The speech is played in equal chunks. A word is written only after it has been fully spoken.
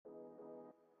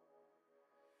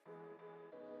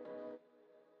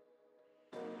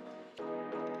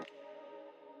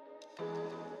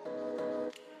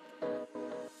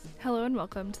Hello and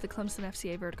welcome to the Clemson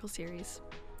FCA Vertical Series.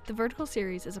 The Vertical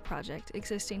Series is a project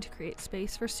existing to create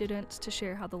space for students to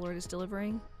share how the Lord is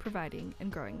delivering, providing,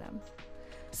 and growing them.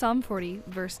 Psalm 40,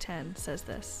 verse 10 says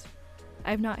this: I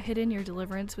have not hidden your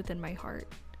deliverance within my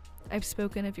heart. I have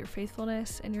spoken of your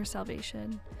faithfulness and your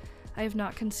salvation. I have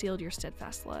not concealed your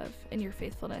steadfast love and your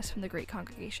faithfulness from the great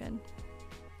congregation.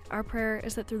 Our prayer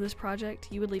is that through this project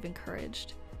you would leave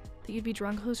encouraged, that you'd be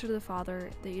drawn closer to the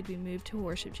Father, that you'd be moved to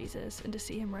worship Jesus and to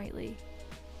see him rightly.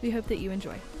 We hope that you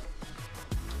enjoy.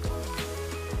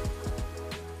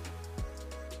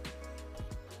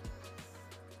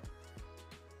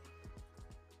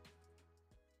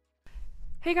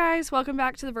 Hey guys, welcome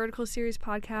back to the Vertical Series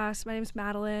podcast. My name is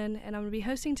Madeline, and I'm going to be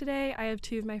hosting today. I have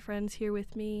two of my friends here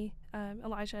with me,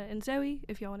 Elijah and Zoe,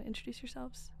 if y'all want to introduce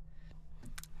yourselves.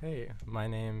 Hey, my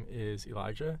name is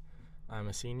Elijah. I'm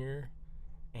a senior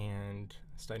and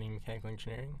studying mechanical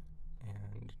engineering.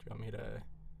 And do you want me to...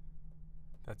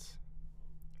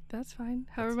 That's fine.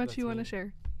 However much you want to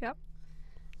share. Yep.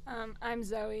 I'm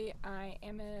Zoe. I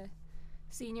am a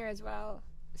senior as well,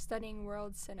 studying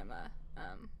world cinema,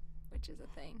 which is a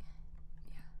thing.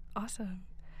 Yeah. Awesome.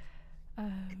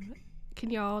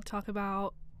 Can y'all talk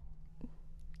about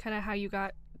kind of how you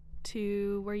got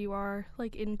to where you are,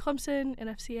 like in Clemson and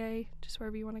FCA, just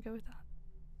wherever you want to go with that?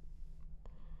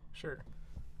 Sure.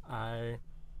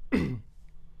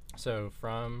 So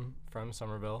from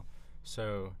Somerville,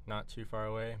 so not too far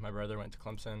away. My brother went to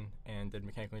Clemson and did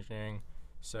mechanical engineering,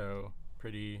 so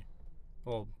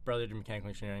brother did mechanical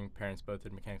engineering, parents both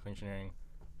did mechanical engineering,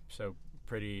 so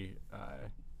pretty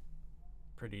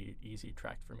easy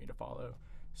track for me to follow.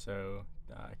 So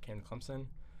came to Clemson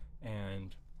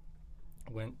and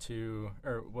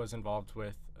was involved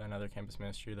with another campus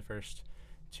ministry the first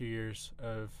 2 years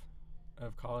of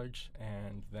college,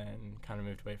 and then kind of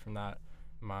moved away from that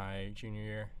my junior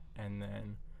year, and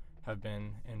then have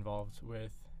been involved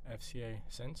with FCA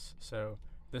since. So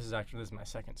this is my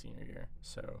second senior year,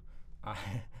 so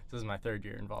this is my third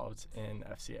year involved in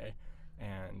FCA,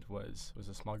 and was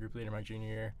a small group leader my junior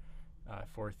year.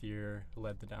 Fourth year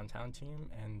led the downtown team,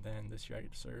 and then this year I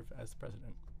get to serve as the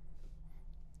president.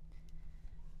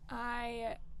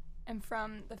 I am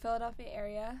from the Philadelphia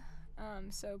area,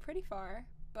 so pretty far,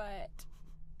 but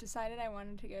decided I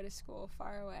wanted to go to school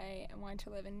far away and wanted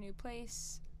to live in a new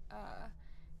place,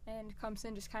 and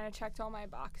Clemson just kind of checked all my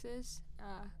boxes.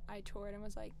 I toured and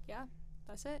was like, yeah,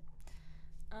 that's it.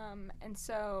 And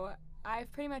so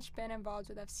I've pretty much been involved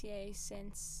with FCA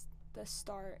since the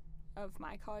start of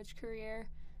my college career.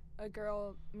 A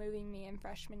girl moving me in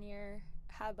freshman year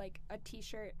had like an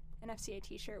FCA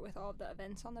t-shirt with all of the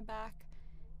events on the back,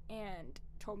 and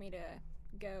told me to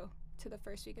go to the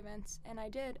first week events, and I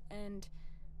did, and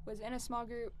was in a small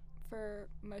group for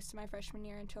most of my freshman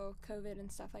year until COVID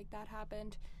and stuff like that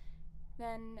happened.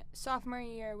 Then sophomore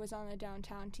year was on the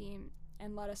downtown team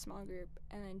and led a small group,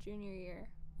 and then junior year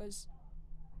was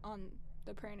on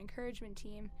the prayer and encouragement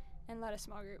team and led a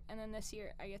small group, and then this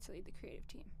year I get to lead the creative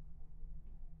team.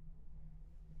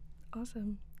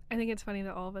 Awesome. I think it's funny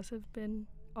that all of us have been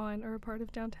on or a part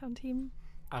of downtown team.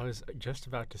 I was just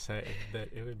about to say that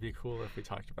it would be cool if we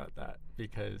talked about that,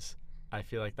 because I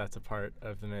feel like that's a part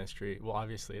of the ministry. Well,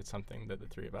 obviously it's something that the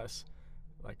three of us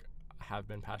have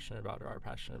been passionate about or are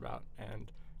passionate about,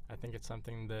 and I think it's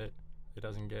something that it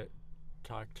doesn't get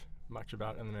talked much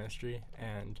about in the ministry.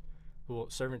 And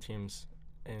servant teams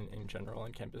in general,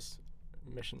 and campus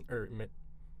mission what am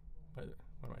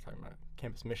I talking about?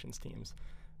 Campus missions teams.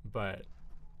 But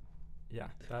yeah,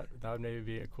 that would maybe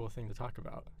be a cool thing to talk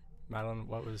about. Madeline,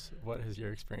 what has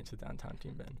your experience with downtown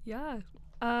team been? Yeah.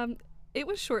 It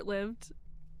was short-lived.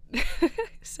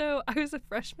 So I was a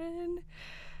freshman.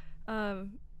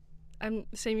 I'm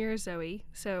same year as Zoe.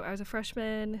 So I was a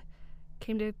freshman,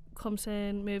 came to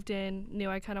Clemson, moved in, knew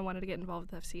I kind of wanted to get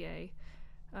involved with FCA.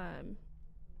 And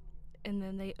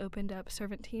then they opened up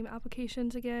servant team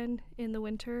applications again in the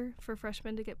winter for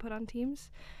freshmen to get put on teams.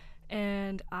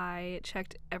 And I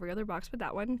checked every other box but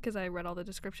that one, because I read all the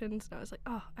descriptions, and I was like,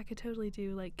 oh, I could totally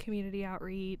do like community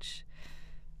outreach,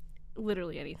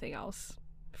 literally anything else.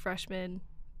 Freshman,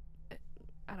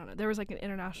 I don't know, there was like an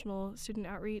international student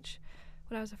outreach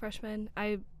when I was a freshman.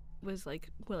 I was like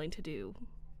willing to do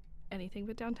anything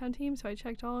but downtown team, so I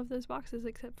checked all of those boxes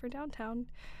except for downtown.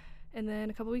 And then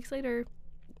a couple weeks later,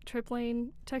 Trip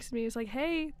Lane texted me. He was like,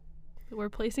 hey, we're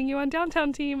placing you on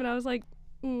downtown team. And I was like,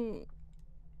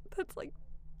 that's like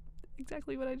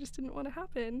exactly what I just didn't want to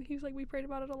happen. He was like, we prayed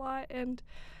about it a lot, and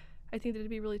I think that it'd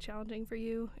be really challenging for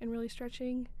you and really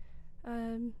stretching.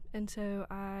 And so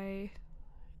I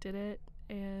did it,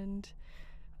 and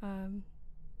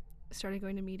started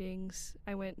going to meetings.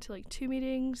 I went to like 2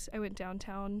 meetings. I went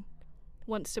downtown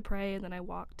once to pray, and then I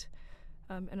walked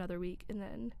another week, and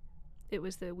then it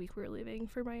was the week we were leaving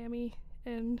for Miami,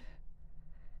 and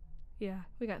yeah,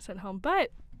 we got sent home.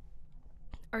 But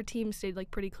our team stayed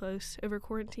like pretty close over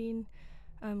quarantine.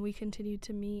 We continued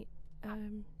to meet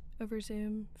over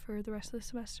Zoom for the rest of the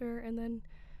semester, and then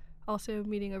also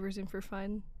meeting over Zoom for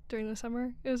fun during the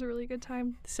summer. It was a really good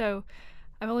time. So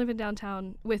I've only been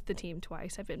downtown with the team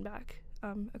twice. I've been back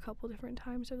a couple different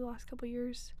times over the last couple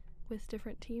years with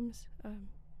different teams.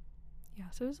 Yeah,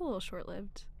 so it was a little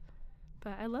short-lived,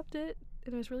 but I loved it.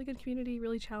 And it was really good community,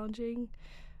 really challenging.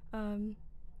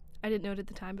 I didn't know it at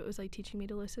the time, but it was like teaching me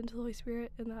to listen to the Holy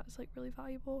Spirit, and that was like really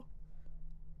valuable.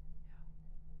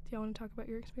 Yeah. Do y'all want to talk about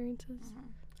your experiences? Mm-hmm.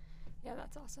 Yeah,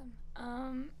 that's awesome.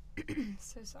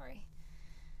 So sorry.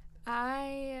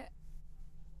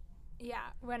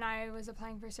 When I was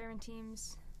applying for servant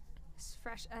teams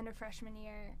end of freshman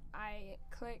year, I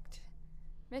clicked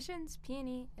missions,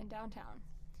 Peony, and downtown.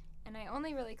 And I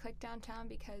only really clicked downtown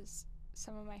because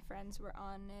some of my friends were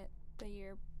on it the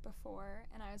year before,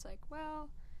 and I was like, well,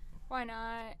 why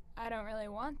not? I don't really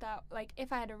want that. Like,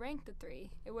 if I had to rank the 3,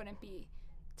 it wouldn't be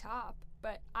top,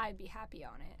 but I'd be happy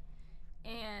on it.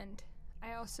 And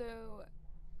I also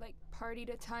like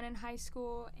partied a ton in high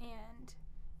school and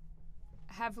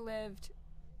have lived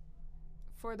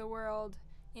for the world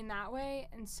in that way,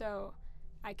 and so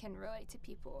I can relate to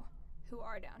people who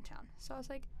are downtown. So I was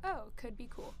like, oh, could be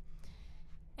cool.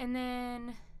 And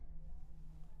then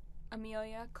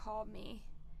Amelia called me,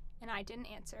 and I didn't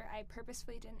answer. I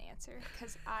purposefully didn't answer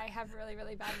because I have really,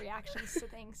 really bad reactions to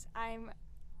things. I'm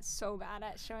so bad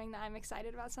at showing that I'm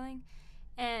excited about something.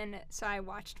 And so I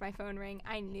watched my phone ring.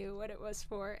 I knew what it was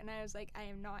for, and I was like, I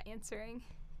am not answering.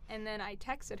 And then I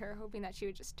texted her, hoping that she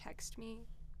would just text me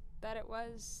that it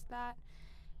was that.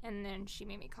 And then she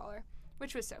made me call her,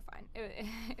 which was so fun.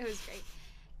 It was great.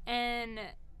 And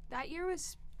that year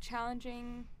was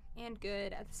challenging and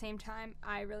good at the same time.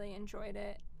 I really enjoyed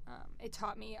it. It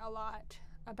taught me a lot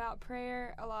about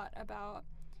prayer, a lot about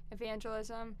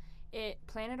evangelism. It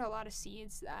planted a lot of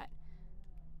seeds that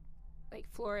like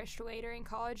flourished later in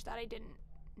college that I didn't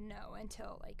know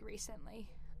until like recently.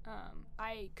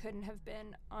 I couldn't have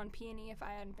been on Peony if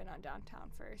I hadn't been on downtown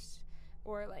first,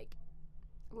 or like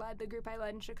led the group I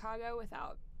led in Chicago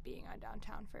without being on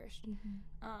downtown first.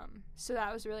 Mm-hmm. So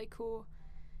that was really cool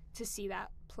to see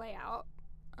that play out.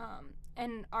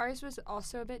 And ours was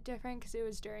also a bit different because it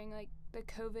was during like the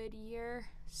COVID year,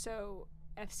 so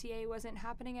FCA wasn't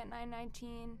happening at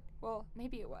 919. Well,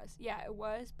 maybe it was. Yeah, it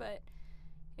was, but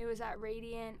it was at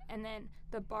Radiant, and then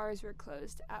the bars were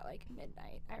closed at like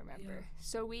midnight, I remember. Yeah.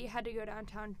 So we had to go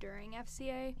downtown during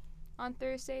FCA on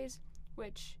Thursdays,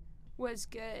 which was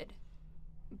good,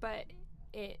 but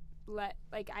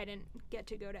I didn't get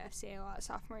to go to FCA a lot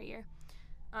sophomore year.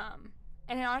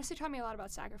 And it honestly taught me a lot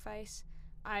about sacrifice.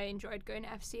 I enjoyed going to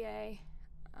FCA.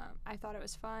 I thought it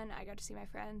was fun. I got to see my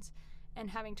friends, and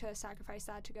having to sacrifice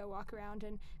that to go walk around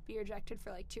and be rejected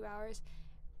for like 2 hours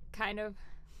kind of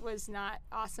was not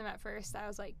awesome at first. I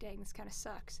was like, dang, this kind of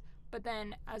sucks. But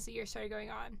then as the year started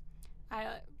going on,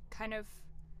 I kind of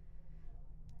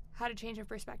had a change of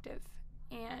perspective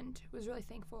and was really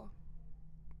thankful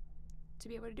to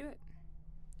be able to do it.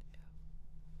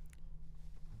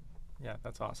 Yeah,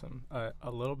 that's awesome.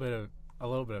 A little bit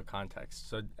of context.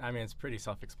 So I mean, it's pretty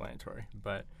self-explanatory,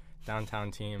 but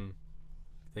downtown team,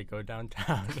 they go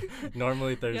downtown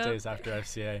normally Thursdays after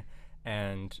FCA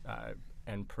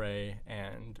and pray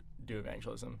and do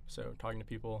evangelism. So talking to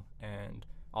people, and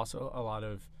also a lot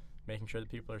of making sure that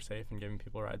people are safe and giving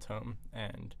people rides home,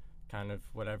 and kind of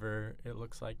whatever it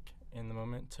looks like in the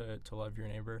moment to love your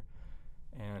neighbor.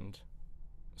 And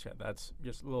so yeah, that's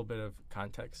just a little bit of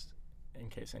context in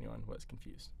case anyone was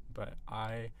confused. But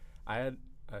I had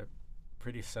a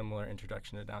pretty similar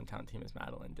introduction to downtown team as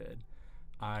Madeline did.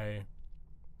 A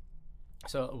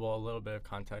little bit of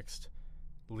context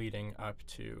leading up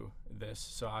to this.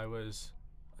 So I was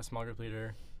a small group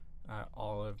leader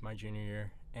all of my junior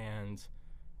year, and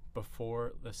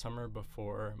the summer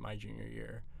before my junior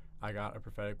year, I got a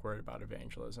prophetic word about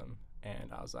evangelism,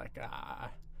 and I was like,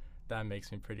 that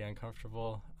makes me pretty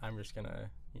uncomfortable. I'm just gonna,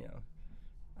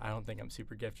 I don't think I'm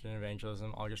super gifted in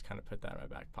evangelism. I'll just kind of put that in my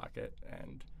back pocket,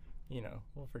 and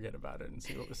we'll forget about it and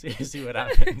see what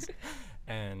happens.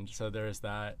 And so there's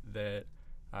that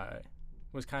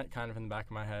was kind of in the back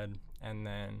of my head. And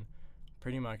then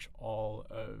pretty much all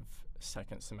of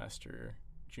second semester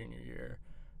junior year,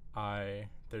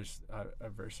 there's a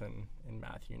verse in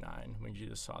Matthew 9, when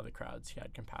Jesus saw the crowds, he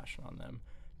had compassion on them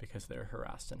because they're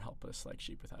harassed and helpless like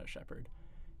sheep without a shepherd.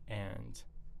 And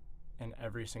and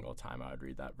every single time I would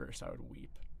read that verse, I would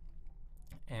weep.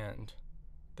 And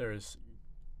there's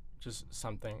just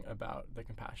something about the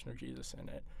compassion of Jesus in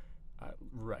it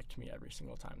wrecked me every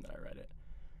single time that I read it.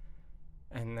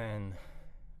 And then,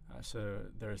 so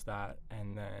there's that.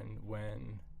 And then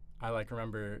when I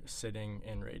remember sitting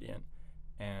in Radiant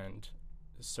and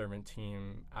servant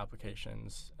team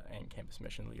applications and campus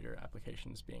mission leader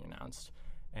applications being announced,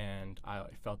 and I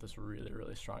felt this really,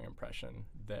 really strong impression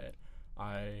that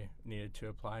I needed to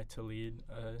apply to lead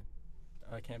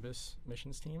a campus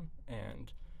missions team.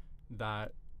 And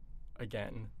that,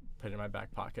 again, put it in my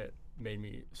back pocket, made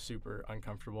me super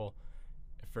uncomfortable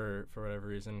for whatever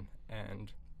reason,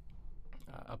 and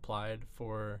applied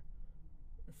for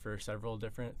several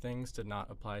different things. Did not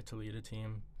apply to lead a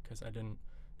team because I didn't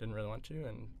really want to,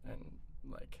 and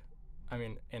I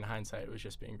mean, in hindsight, it was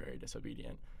just being very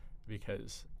disobedient,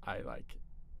 because I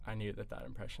knew that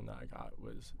impression that I got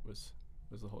was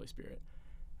the Holy Spirit.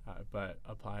 But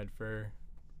applied for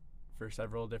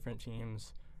several different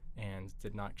teams and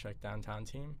did not check downtown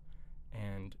team,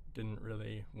 and didn't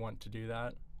really want to do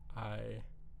that. It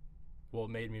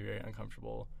made me very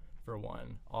uncomfortable, for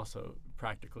one. Also,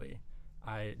 practically,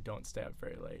 I don't stay up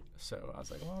very late, so I was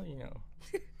like, well,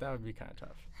 that would be kind of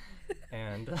tough.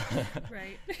 And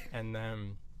right. And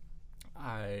then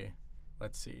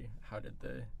let's see, how did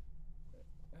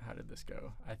this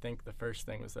go? I think the first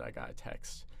thing was that I got a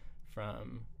text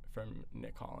from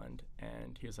Nick Holland,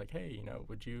 and he was like, hey,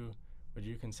 would you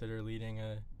consider leading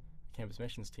a campus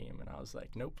missions team? And I was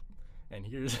like, nope, and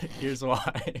here's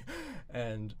why.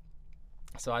 And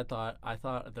so I thought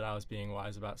that I was being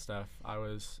wise about stuff. I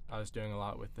was doing a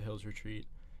lot with the Hills Retreat,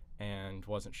 and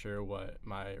wasn't sure what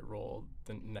my role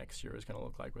the next year was going to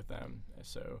look like with them.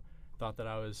 So thought that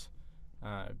I was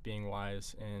being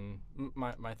wise. And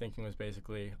my thinking was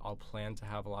basically, I'll plan to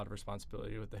have a lot of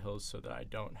responsibility with the Hills so that I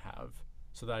don't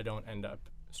end up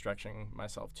stretching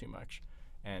myself too much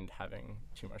and having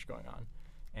too much going on.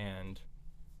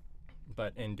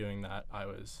 But in doing that, I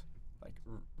was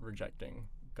rejecting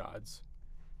God's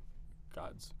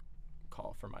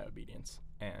call for my obedience.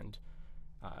 And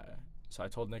so I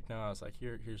told Nick no. I was like,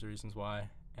 here's the reasons why.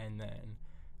 And then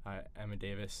Emma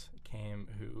Davis came,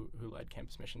 who led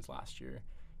campus missions last year.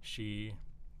 She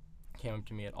came up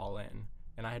to me at All In,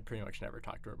 and I had pretty much never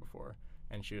talked to her before.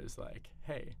 And she was like,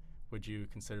 hey, would you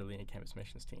consider leading a campus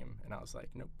missions team? And I was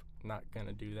like, nope, not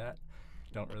gonna do that.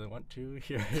 Don't really want to.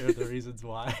 Here are the reasons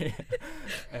why.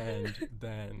 And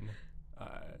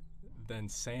then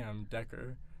Sam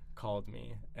Decker called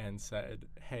me and said,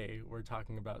 hey, we're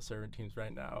talking about servant teams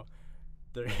right now.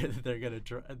 They're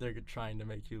trying to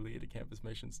make you lead a campus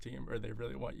missions team, or they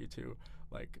really want you to.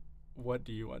 What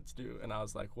do you want to do? And I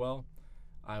was like, well,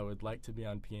 I would like to be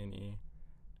on P&E,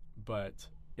 but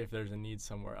if there's a need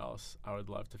somewhere else, I would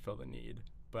love to fill the need,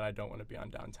 but I don't want to be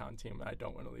on downtown team, and I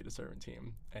don't want to lead a servant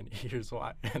team, and here's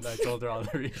why. And I told her all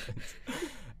the reasons.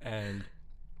 And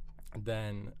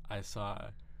then I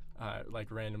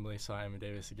randomly saw Emma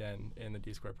Davis again in the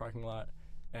D Square parking lot,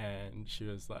 and she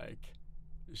was like,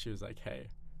 hey,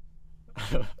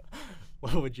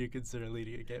 what would you consider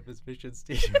leading a campus missions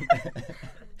team?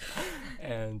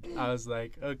 And I was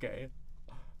like, okay.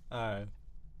 I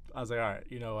was like, all right,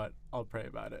 you know what? I'll pray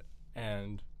about it.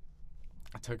 And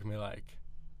it took me like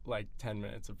 10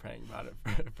 minutes of praying about it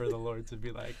for the Lord to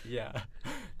be like, yeah,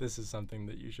 this is something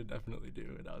that you should definitely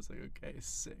do. And I was like, okay,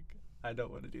 sick. I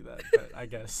don't want to do that, but I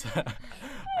guess that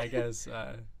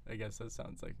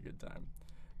sounds like a good time.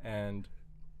 And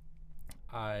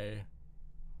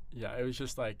it was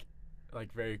just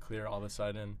very clear all of a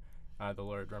sudden. The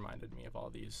Lord reminded me of all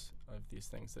these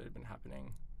things that had been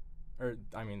happening,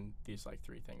 these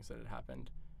 3 things that had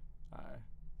happened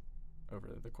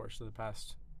over the course of the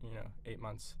past 8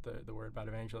 months. The word about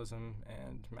evangelism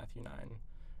and Matthew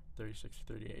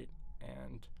 9:36-38,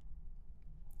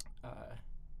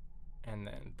 and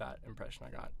then that impression I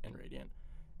got in Radiant,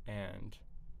 and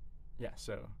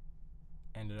so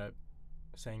ended up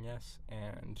saying yes,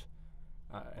 and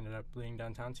ended up leading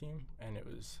downtown team, and it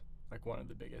was one of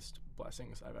the biggest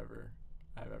blessings I've ever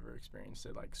experienced.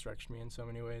 It stretched me in so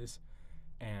many ways,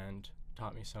 and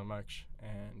taught me so much,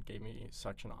 and gave me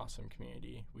such an awesome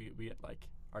community. We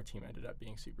our team ended up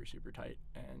being super, super tight,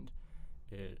 and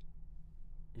it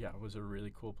was a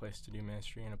really cool place to do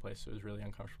ministry, and a place that was really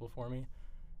uncomfortable for me,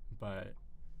 but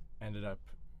ended up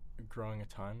growing a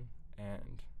ton,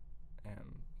 and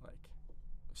am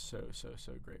so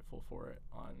grateful for it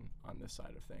on this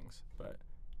side of things, but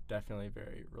definitely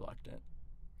very reluctant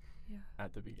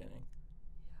at the beginning.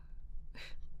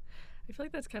 I feel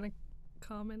like that's kind of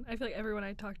common. I feel like everyone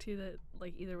I talked to that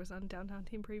either was on downtown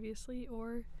team previously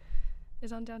or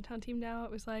is on downtown team now,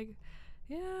 it was like,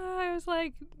 yeah, I was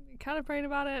like kind of praying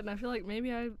about it, and I feel like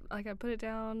maybe I put it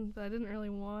down, but I didn't really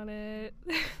want it.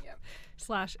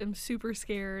 Yep. / am super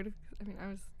scared. I mean,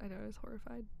 I know I was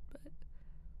horrified, but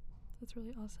that's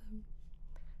really awesome.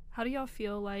 How do y'all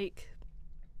feel like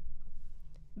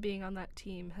being on that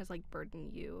team has like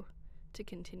burdened you to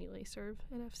continually serve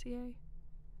in FCA?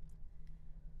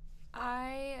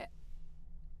 I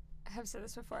have said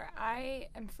this before. I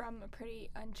am from a pretty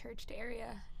unchurched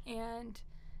area and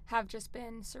have just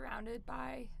been surrounded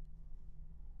by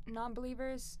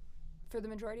non-believers for the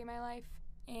majority of my life,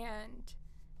 and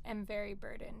am very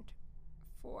burdened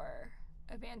for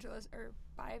evangelism, or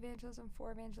by evangelism,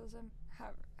 for evangelism,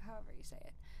 however you say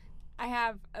it. I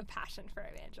have a passion for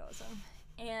evangelism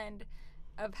and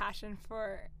a passion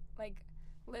for like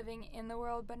living in the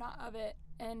world but not of it,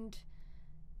 and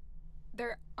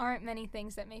there aren't many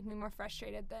things that make me more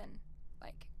frustrated than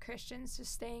like Christians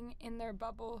just staying in their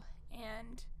bubble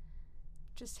and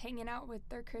just hanging out with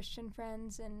their Christian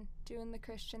friends and doing the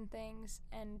Christian things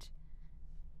and,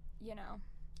 you know,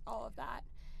 all of that.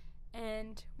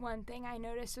 And one thing I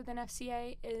noticed within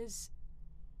FCA is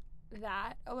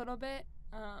that a little bit,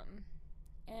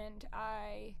 and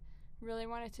I really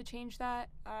wanted to change that.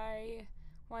 I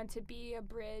wanted to be a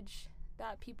bridge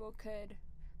that people could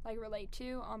like relate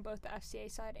to on both the FCA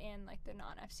side and like the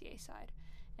non-FCA side.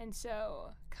 And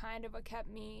so kind of what kept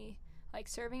me like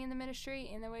serving in the ministry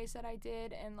in the ways that I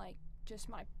did, and like just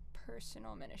my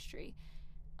personal ministry,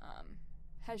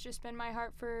 has just been my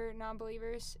heart for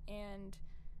non-believers and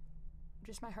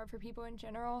just my heart for people in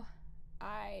general.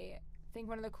 I think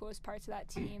one of the coolest parts of that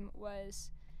team was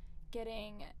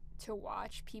getting to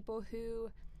watch people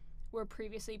who were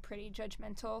previously pretty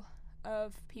judgmental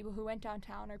of people who went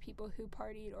downtown or people who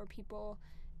partied or people,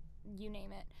 you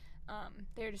name it.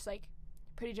 They're just like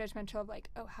pretty judgmental of like,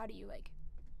 oh, how do you like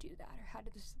do that, or how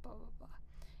did this blah blah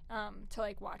blah, to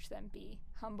like watch them be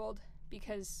humbled,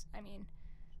 because I mean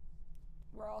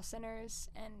we're all sinners,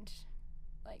 and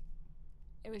like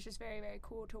it was just very, very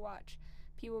cool to watch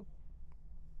people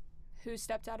who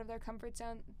stepped out of their comfort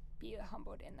zone be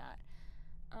humbled in that.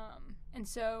 And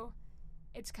so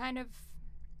it's kind of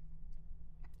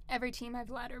every team I've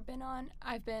led or been on,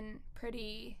 I've been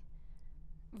pretty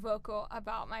vocal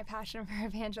about my passion for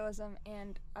evangelism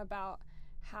and about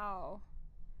how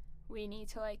we need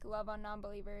to like love on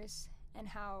non-believers and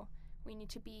how we need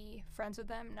to be friends with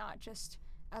them, not just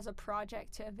as a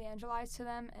project to evangelize to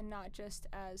them, and not just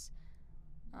as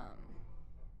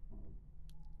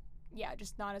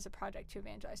just not as a project to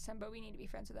evangelize to them, but we need to be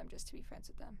friends with them just to be friends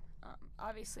with them.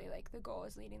 Obviously, like the goal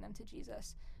is leading them to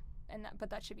Jesus, but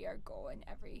that should be our goal in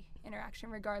every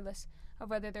interaction, regardless of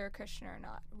whether they're a Christian or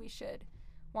not. We should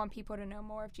want people to know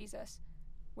more of Jesus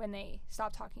when they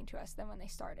stop talking to us than when they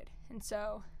started. And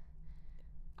so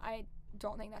I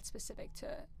don't think that's specific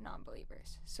to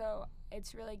non-believers. So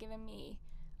it's really given me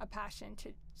a passion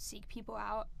to seek people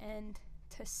out and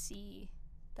to see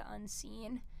the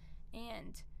unseen,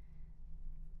 and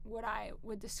what I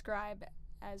would describe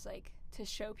as like to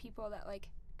show people that like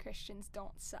Christians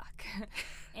don't suck.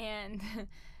 And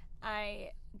I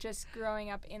just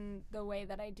growing up in the way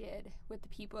that I did with the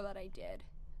people that I did,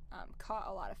 caught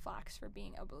a lot of flack for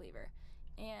being a believer,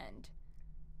 and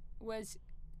was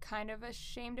kind of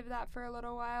ashamed of that for a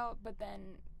little while. But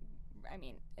then, I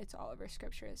mean, it's all over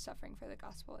scripture. Suffering for the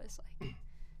gospel is like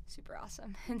super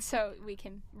awesome, and so we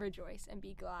can rejoice and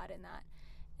be glad in that.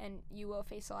 And you will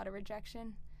face a lot of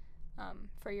rejection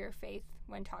for your faith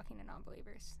when talking to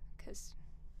non-believers, because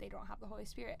they don't have the Holy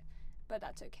Spirit, but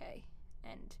that's okay.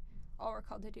 And all we're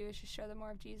called to do is just show them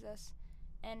more of Jesus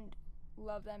and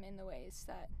love them in the ways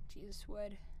that Jesus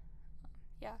would.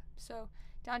 So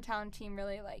downtown team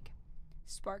really like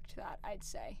sparked that, I'd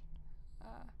say.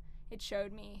 It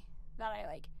showed me that I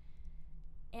like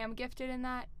am gifted in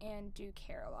that and do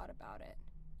care a lot about it,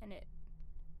 and it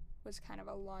was kind of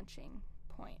a launching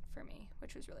point for me,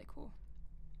 which was really cool.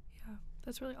 Yeah,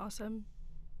 that's really awesome.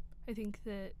 I think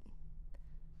that,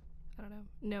 I don't know,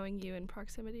 knowing you in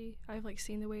proximity, I've like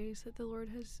seen the ways that the Lord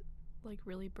has like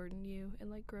really burdened you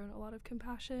and like grown a lot of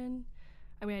compassion.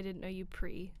 I mean, I didn't know you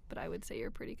but I would say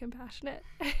you're pretty compassionate.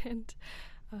 And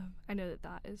I know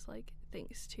that is like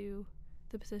thanks to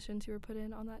the positions you were put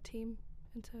in on that team.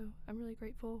 And so I'm really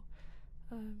grateful.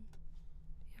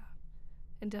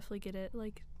 And definitely get it,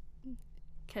 like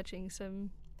catching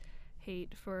some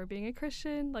hate for being a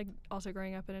Christian, like also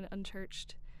growing up in an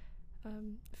unchurched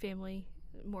family,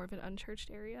 more of an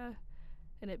unchurched area,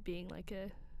 and it being like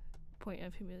a point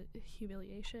of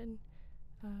humiliation,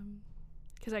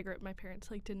 because I grew up, my parents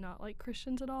like did not like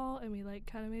Christians at all, and we like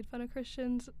kind of made fun of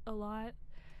Christians a lot,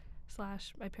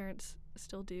 / my parents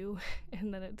still do.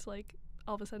 And then it's like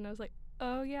all of a sudden I was like,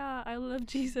 oh yeah, I love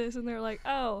Jesus, and they're like,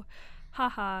 oh,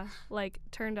 haha, like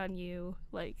turned on you,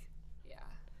 like Yeah.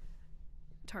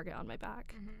 target on my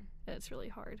back. Mm-hmm. And it's really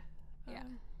hard. Yeah.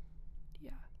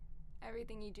 Yeah.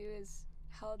 Everything you do is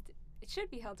held. It should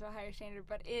be held to a higher standard,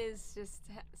 but is just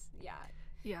yeah.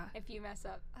 Yeah. If you mess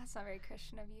up, that's not very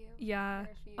Christian of you. Yeah. Or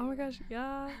if you, Oh my gosh.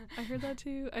 Yeah. I heard that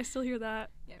too. I still hear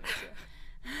that. Yeah, me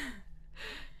too.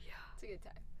 Yeah. It's a good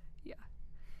time.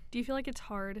 Do you feel like it's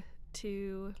hard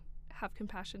to have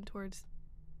compassion towards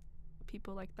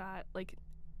people like that, like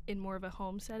in more of a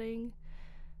home setting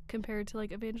compared to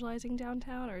like evangelizing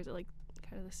downtown, or is it like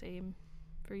kind of the same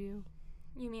for you?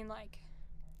 You mean like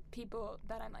people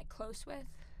that I'm like close with?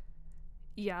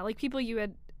 Yeah, like people you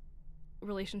had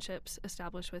relationships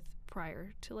established with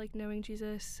prior to like knowing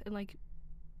Jesus and like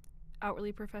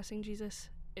outwardly professing Jesus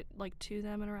like to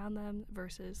them and around them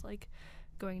versus like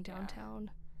going downtown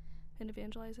and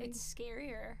evangelizing. It's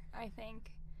scarier, I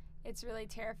think. It's really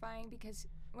terrifying because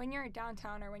when you're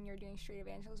downtown or when you're doing street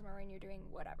evangelism or when you're doing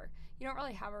whatever, you don't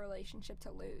really have a relationship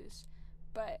to lose.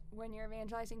 But when you're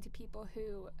evangelizing to people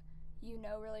who you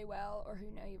know really well or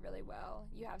who know you really well,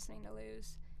 you have something to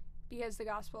lose because the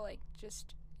gospel like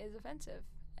just is offensive,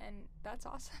 and that's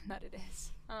awesome that it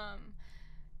is.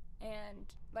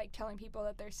 And like telling people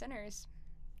that they're sinners,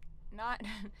 not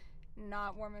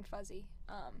warm and fuzzy,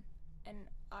 and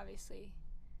obviously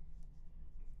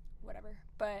whatever.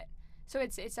 But so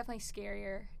it's definitely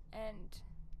scarier and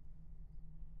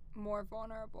more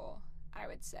vulnerable, I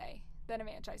would say, than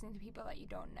evangelizing to people that you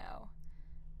don't know.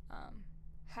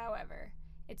 However,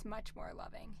 it's much more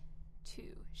loving to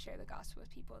share the gospel with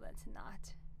people that's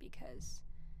not, because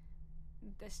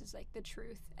this is like the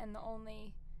truth, and the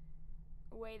only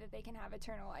way that they can have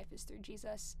eternal life is through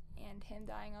Jesus and him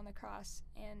dying on the cross.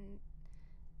 And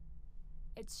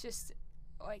it's just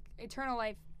like eternal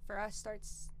life for us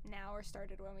starts now, or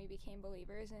started when we became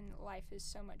believers, and life is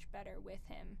so much better with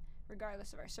him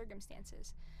regardless of our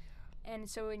circumstances. And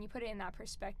so when you put it in that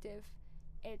perspective,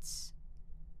 it's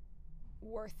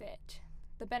worth it.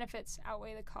 The benefits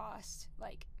outweigh the cost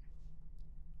like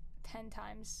 10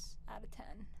 times out of 10.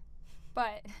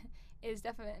 But it is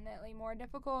definitely more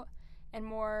difficult and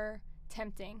more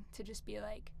tempting to just be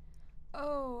like,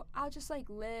 oh, I'll just like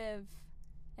live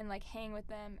and like hang with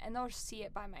them and they'll see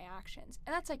it by my actions.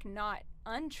 And that's like not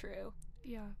untrue.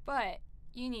 Yeah. But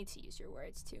you need to use your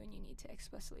words too, and you need to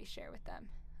explicitly share with them.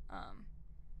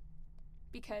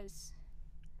 Because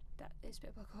that is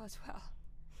biblical as well.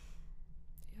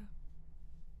 Yeah.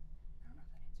 I don't know if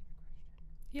that answered your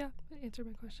question. Yeah, that answered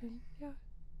my question. Yeah.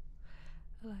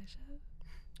 Elijah?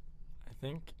 I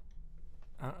think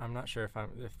I'm not sure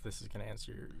if this is going to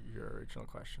answer your original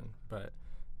question, but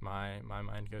my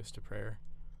mind goes to prayer.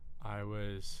 I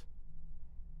was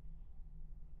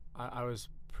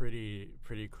pretty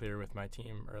clear with my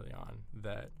team early on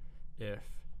that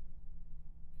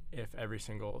if every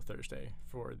single Thursday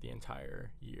for the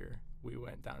entire year we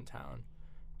went downtown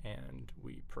and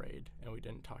we prayed and we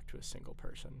didn't talk to a single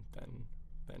person, then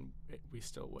it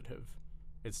still would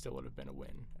have been a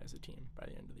win as a team by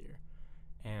the end of the year.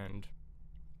 And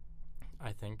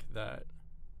I think that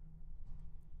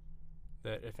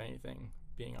if anything,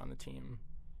 being on the team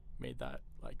made that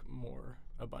like more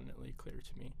abundantly clear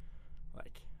to me.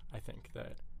 Like I think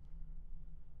that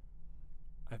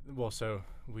so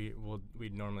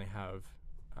we'd normally have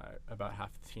about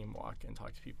half the team walk and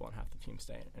talk to people and half the team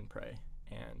stay and pray.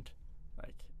 And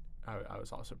like I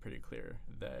was also pretty clear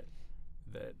that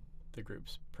the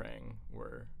groups praying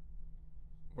were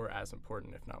as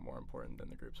important, if not more important, than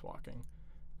the groups walking.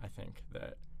 I think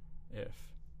that if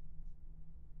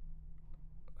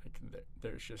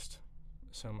there's just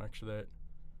so much that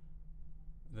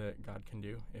God can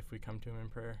do if we come to him in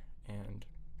prayer, and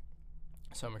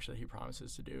so much that he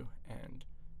promises to do. And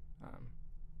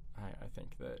I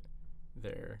think that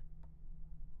there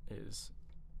is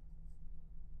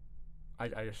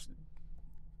I just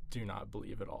do not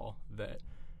believe at all that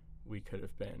we could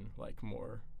have been like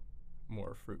more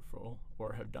fruitful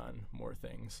or have done more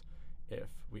things if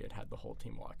we had the whole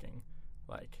team walking.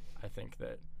 Like I think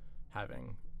that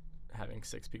having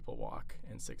 6 people walk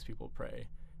and 6 people pray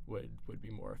would be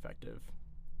more effective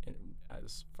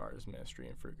as far as ministry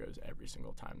and fruit goes every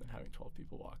single time than having 12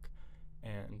 people walk.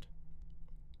 And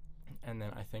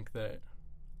then I think that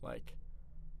like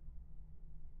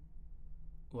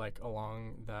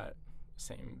along that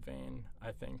same vein,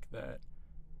 I think that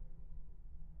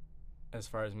as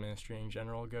far as ministry in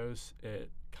general goes, it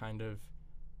kind of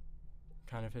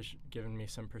has given me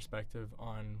some perspective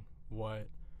on what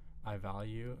I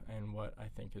value and what I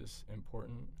think is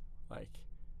important. Like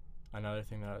another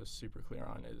thing that I was super clear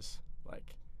on is,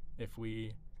 like, if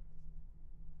we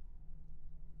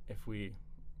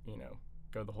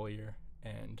go the whole year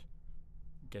and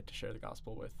get to share the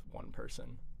gospel with one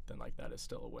person, then, like, that is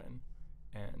still a win.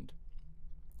 And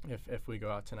if we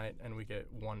go out tonight and we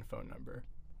get one phone number,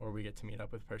 or we get to meet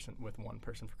up with one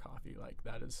person for coffee, like,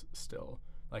 that is still,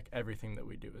 like, everything that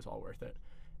we do is all worth it.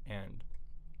 And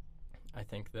I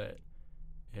think that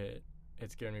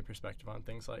it's given me perspective on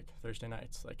things like Thursday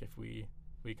nights. Like, if we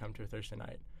come to a Thursday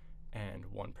night and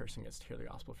one person gets to hear the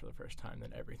gospel for the first time,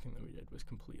 then everything that we did was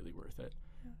completely worth it.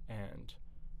 Yeah.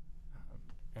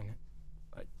 And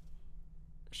like,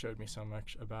 showed me so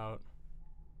much about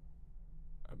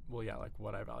like,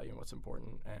 what I value and what's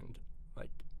important. And,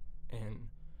 like, in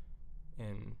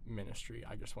ministry,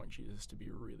 I just want Jesus to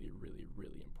be really, really,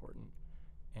 really important.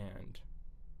 And,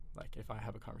 like, if I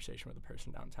have a conversation with a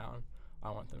person downtown,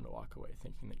 I want them to walk away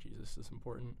thinking that Jesus is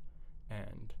important,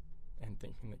 and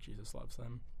thinking that Jesus loves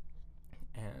them,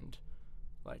 and,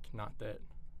 like, not that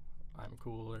I'm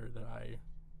cool or that I,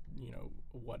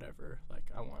 whatever. Like,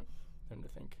 I want them to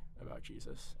think about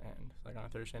Jesus. And, like, on a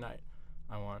Thursday night,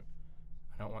 I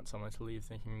don't want someone to leave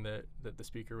thinking that the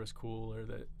speaker was cool, or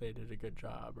that they did a good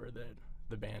job, or that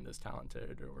the band is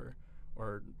talented, or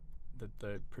that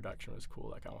the production was cool.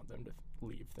 Like, I want them to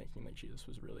leave thinking that Jesus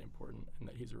was really important and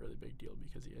that he's a really big deal,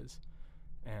 because he is.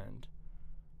 And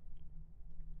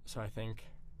so I think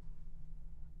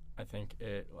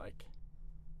it, like,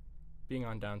 being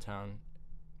on downtown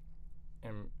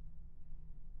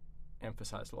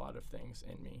emphasized a lot of things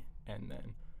in me, and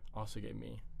then also gave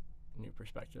me new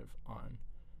perspective on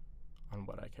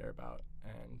what I care about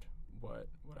and what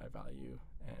I value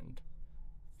and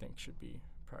think should be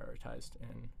prioritized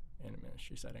in a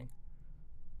ministry setting.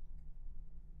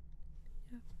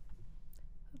 Yeah,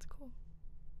 that's cool.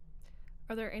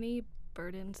 Are there any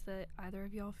burdens that either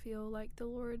of y'all feel like the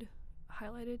Lord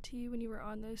highlighted to you when you were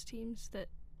on those teams that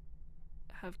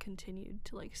have continued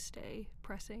to, like, stay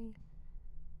pressing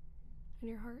in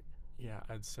your heart? Yeah,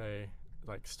 I'd say,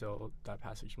 like, still that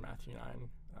passage in Matthew 9,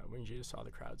 when Jesus saw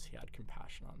the crowds, he had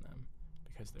compassion on them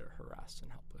because they were harassed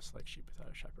and helpless, like sheep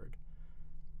without a shepherd.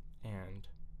 And,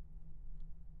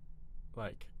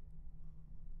 like,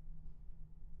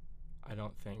 I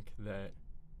don't think that,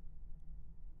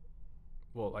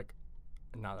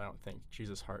 not that I don't think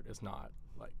Jesus' heart is not,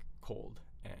 like, cold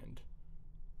and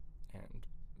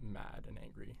mad and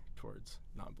angry towards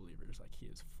non-believers. Like, he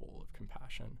is full of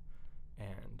compassion.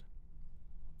 And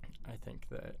I think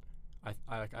that I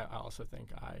also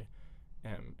think I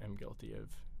am guilty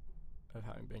of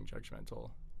having been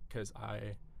judgmental, because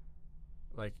I,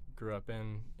 like, grew up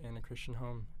in a Christian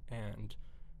home and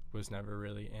was never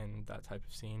really in that type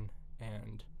of scene,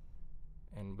 and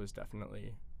was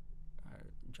definitely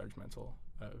judgmental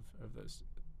of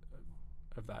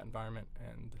that environment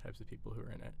and the types of people who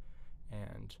are in it.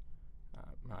 And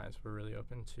my eyes were really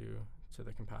open to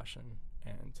the compassion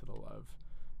and to the love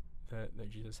that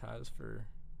Jesus has for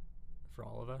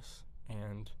all of us,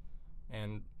 and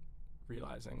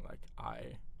realizing, like,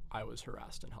 I was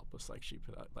harassed and helpless, like a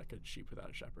sheep without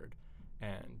a shepherd,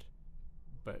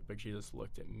 but Jesus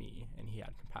looked at me and he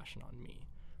had compassion on me,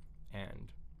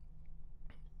 and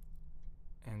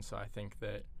so I think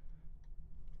that,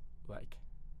 like,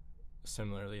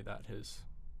 similarly, that has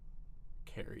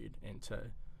carried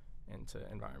into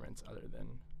environments other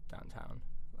than downtown.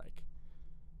 Like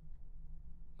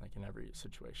in every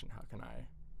situation, how can I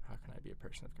be a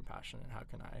person of compassion, and how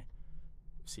can I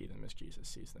see them as Jesus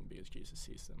sees them, because Jesus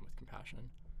sees them with compassion.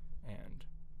 And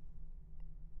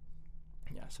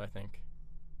yeah, so I think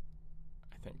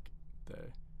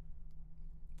the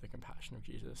compassion of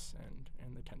Jesus and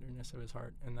the tenderness of his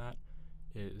heart in that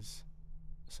is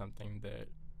something that,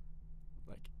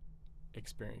 like,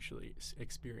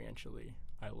 experientially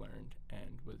I learned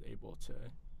and was able to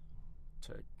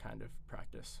kind of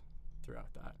practice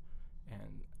throughout that.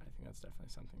 And I think that's definitely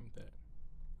something that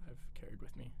I've carried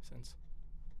with me since.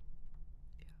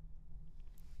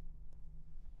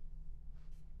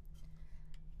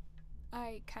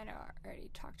 I kind of already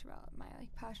talked about my,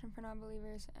 like, passion for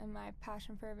non-believers and my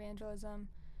passion for evangelism.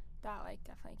 That, like,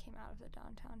 definitely came out of the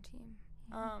downtown team.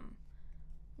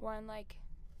 One, like,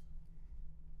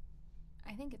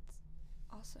 I think it's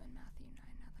also in Matthew 9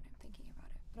 now that I'm thinking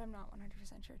about it, but I'm not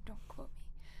 100% sure. Don't quote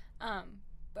me.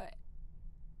 But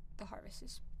the harvest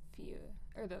is few,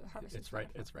 or the harvest it's is right.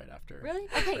 plentiful. It's right after. Really?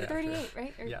 Okay, right 38, after,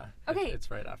 right? Yeah. Okay.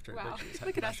 It's right after. Wow.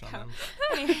 Look at us go.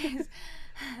 Anyways,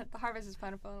 the harvest is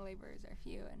plentiful and laborers are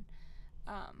few, and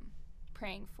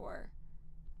praying for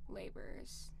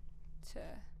laborers to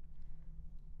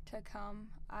to come.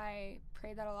 I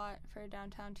prayed that a lot for a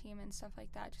downtown team and stuff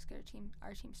like that, just because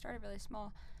our team started really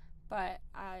small. But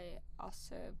I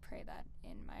also pray that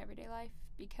in my everyday life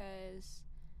because,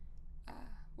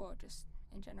 just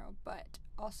in general. But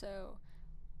also,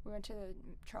 we went to the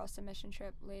Charleston mission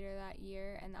trip later that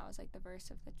year, and that was like the verse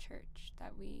of the church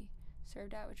that we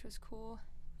served at, which was cool.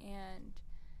 And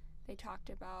they talked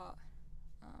about,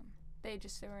 they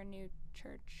were a new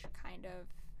church, kind of.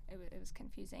 It was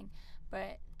confusing,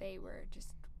 but they were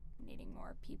just needing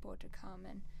more people to come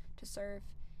and to serve.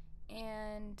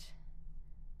 And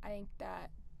I think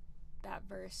that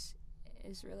verse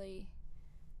is really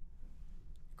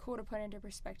cool to put into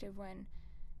perspective when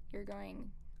you're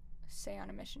going, say, on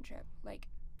a mission trip. Like,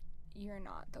 you're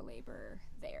not the laborer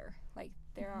there. Like,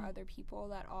 there are other people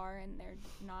that are, and they're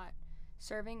not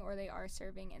serving, or they are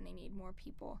serving and they need more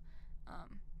people.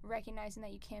 Recognizing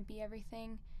that you can't be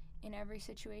everything in every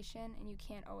situation, and you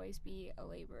can't always be a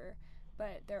laborer,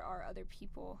 but there are other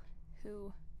people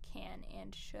who can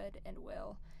and should and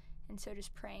will. And so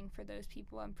just praying for those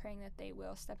people and praying that they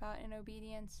will step out in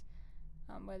obedience,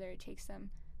 whether it takes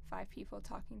them 5 people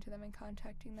talking to them and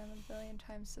contacting them a billion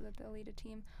times so that they'll lead a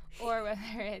team, or whether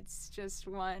it's just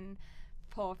one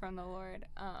pull from the Lord.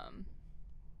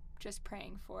 Just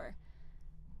praying for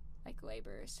like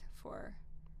laborers for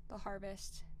the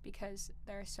harvest, because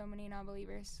there are so many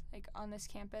non-believers like on this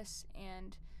campus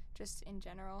and just in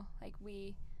general. Like,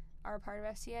 we are a part of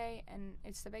FCA and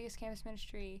it's the biggest campus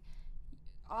ministry.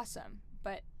 Awesome,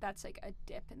 but that's like a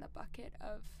dip in the bucket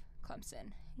of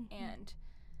Clemson. And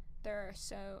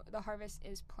the harvest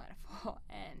is plentiful,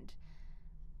 and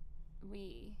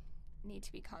we need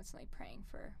to be constantly praying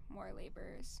for more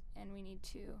laborers, and we need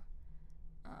to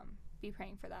be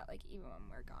praying for that, like, even when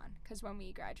we're gone, because when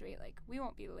we graduate, like, we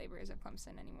won't be the laborers of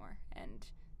Clemson anymore, and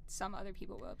some other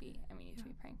people will be, and we need to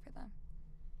be praying for them.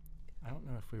 I don't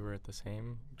know if we were at the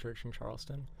same church in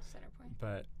Charleston, Centerpoint,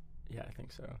 but yeah, I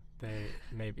think so. They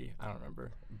maybe, I don't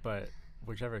remember, but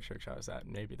whichever church I was at,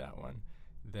 maybe that one,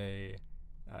 they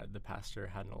the pastor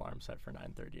had an alarm set for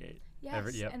 9:38. Yes,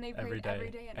 and they prayed every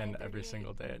day at 9:38. And every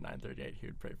single day at 9:38 he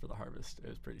would pray for the harvest. It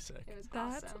was pretty sick. It was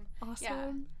That's awesome.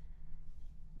 Yeah.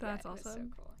 That's yeah, awesome. It was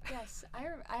so cool. Yes,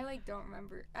 I like don't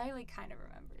remember. I like kind of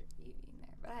remember you being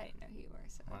there, but I didn't know who you were.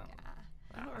 So Wow. like,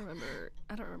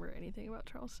 I don't remember anything about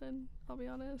Charleston, I'll be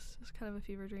honest. It's kind of a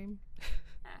fever dream.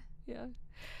 Yeah.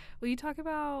 Will you talk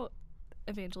about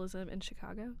evangelism in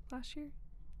Chicago last year?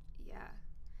 Yeah.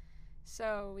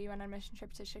 So we went on a mission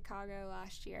trip to Chicago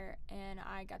last year, and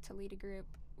I got to lead a group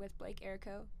with Blake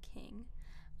Erico King,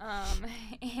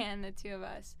 and the two of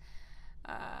us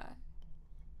kind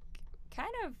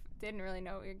of didn't really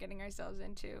know what we were getting ourselves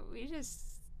into. We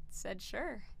just said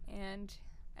sure, and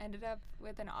ended up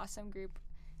with an awesome group,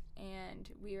 and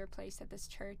we were placed at this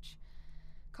church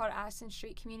called Aston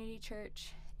Street Community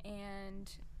Church, and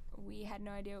we had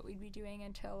no idea what we'd be doing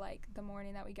until like the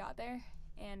morning that we got there.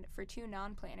 And for 2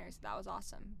 non-planners, that was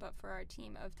awesome. But for our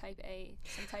team of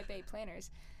some type A planners,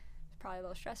 it's probably a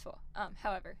little stressful.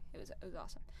 However, it was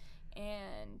awesome.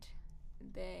 And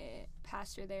the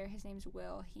pastor there, his name's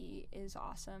Will. He is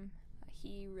awesome.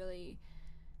 He really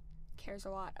cares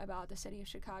a lot about the city of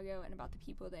Chicago and about the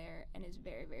people there, and is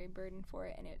very, very burdened for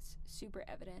it, and it's super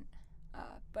evident.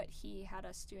 But he had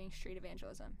us doing street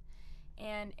evangelism.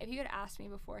 And if you had asked me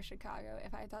before Chicago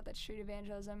if I thought that street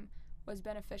evangelism was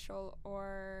beneficial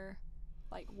or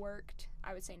like worked,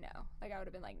 I would say no. Like, I would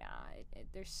have been like, nah,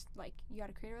 there's like, you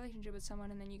gotta create a relationship with someone,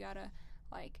 and then you gotta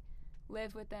like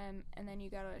live with them, and then you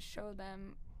gotta show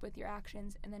them with your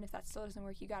actions, and then if that still doesn't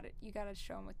work, you gotta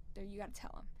show them you gotta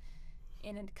tell them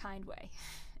in a kind way.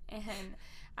 And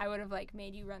I would have like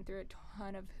made you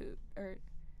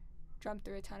jump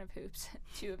through a ton of hoops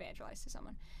to evangelize to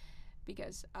someone,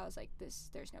 because I was like,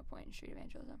 there's no point in street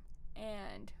evangelism.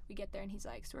 And we get there, and he's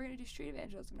like, so we're gonna do street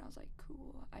evangelism. And I was like,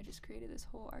 cool. I just created this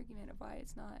whole argument of why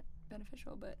it's not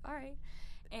beneficial, but all right.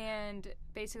 And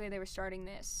basically they were starting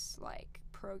this like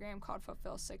program called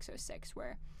Fulfill 606,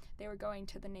 where they were going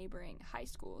to the neighboring high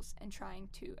schools and trying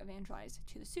to evangelize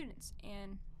to the students.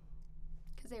 And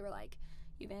because they were like,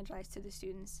 you evangelize to the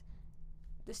students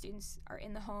are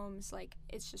in the homes, like,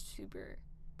 it's just super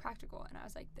practical. And I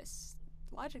was like, this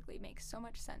logically makes so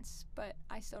much sense, but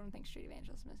I still don't think street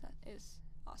evangelism is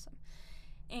awesome.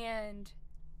 And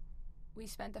we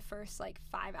spent the first like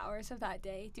 5 hours of that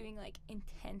day doing like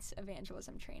intense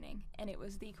evangelism training, and it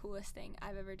was the coolest thing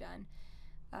I've ever done.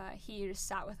 He just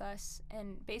sat with us,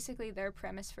 and basically their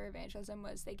premise for evangelism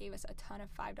was they gave us a ton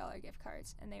of $5 gift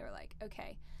cards, and they were like,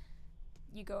 okay,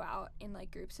 you go out in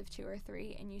like groups of 2 or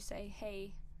 3, and you say,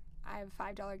 hey, I have a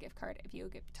 $5 gift card if you'll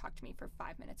talk to me for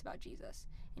 5 minutes about Jesus.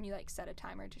 And you, like, set a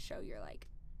timer to show you're, like,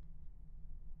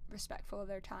 respectful of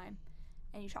their time,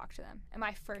 and you talk to them. And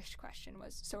my first question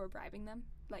was, so we're bribing them?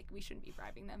 Like, we shouldn't be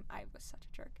bribing them. I was such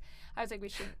a jerk. I was like, we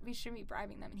shouldn't be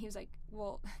bribing them. And he was like,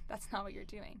 well, that's not what you're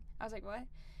doing. I was like, what?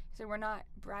 He said, we're not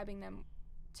bribing them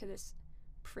to this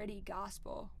pretty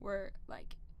gospel. We're,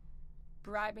 like,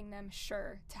 bribing them,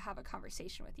 sure, to have a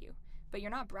conversation with you. But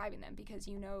you're not bribing them because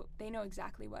they know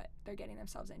exactly what they're getting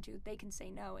themselves into. They can say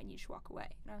no and you just walk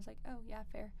away. And I was like, oh, yeah,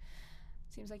 fair.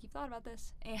 Seems like you've thought about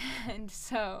this. And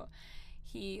so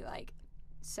he, like,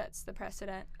 sets the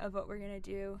precedent of what we're going to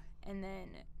do, and then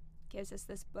gives us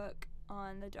this book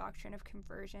on the doctrine of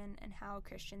conversion and how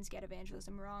Christians get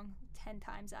evangelism wrong 10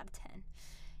 times out of 10.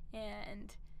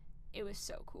 And it was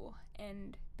so cool,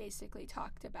 and basically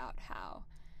talked about how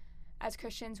as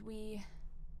Christians we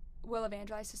will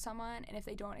evangelize to someone, and if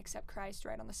they don't accept Christ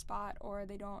right on the spot, or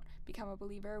they don't become a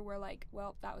believer, we're like,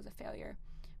 well, that was a failure.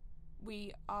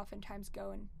 We oftentimes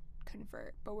go and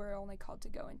convert, but we're only called to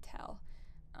go and tell.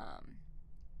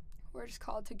 We're just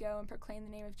called to go and proclaim the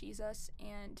name of Jesus,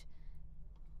 and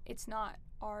it's not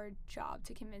our job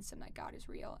to convince them that God is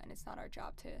real, and it's not our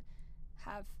job to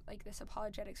have, like, this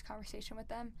apologetics conversation with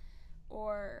them,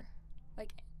 or,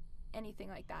 like, anything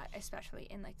like that, especially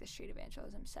in, like, the street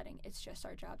evangelism setting. It's just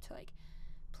our job to, like,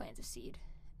 plant a seed.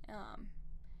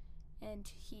 And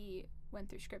he went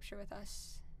through scripture with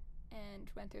us and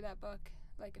went through that book,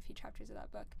 like a few chapters of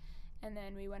that book, and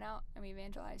then we went out and we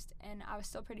evangelized. And I was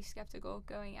still pretty skeptical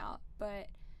going out, but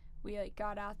we, like,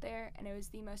 got out there, and it was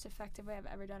the most effective way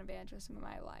I've ever done evangelism in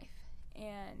my life,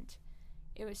 and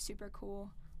it was super cool.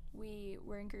 We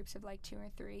were in groups of, like, 2 or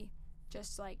 3,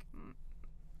 just, like,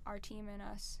 our team and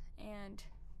us, and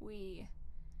we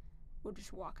would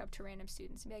just walk up to random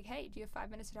students and be like, hey, do you have 5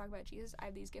 minutes to talk about Jesus? I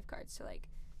have these gift cards to, like,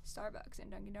 Starbucks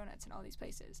and Dunkin' Donuts and all these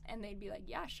places. And they'd be like,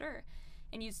 yeah, sure.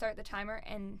 And you'd start the timer,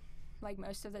 and, like,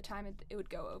 most of the time it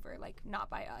would go over, like, not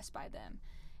by us, by them.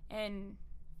 And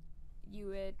you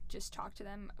would just talk to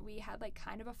them. We had, like,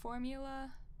 kind of a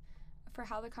formula for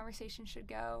how the conversation should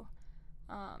go.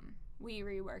 We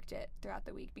reworked it throughout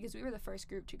the week because we were the first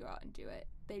group to go out and do it.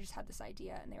 They just had this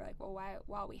idea, and they were like, well,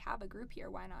 while we have a group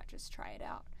here, why not just try it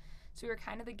out? So we were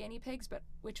kind of the guinea pigs, but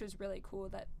which was really cool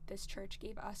that this church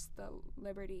gave us the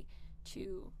liberty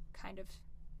to kind of,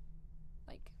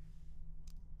 like,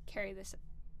 carry this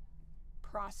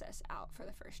process out for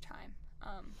the first time.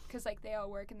 Because, like, they all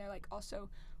work, and they're, like, also,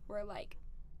 we're, like,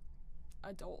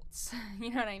 adults.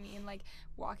 You know what I mean? Like,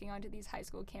 walking onto these high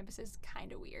school campuses is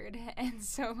kind of weird. And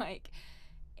so, like,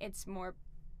 it's more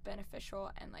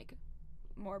beneficial and, like,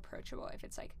 more approachable if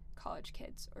it's, like, college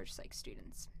kids or just, like,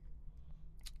 students.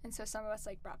 And so some of us,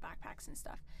 like, brought backpacks and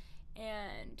stuff,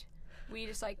 and we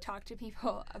just, like, talked to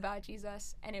people about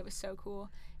Jesus, and it was so cool.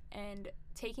 And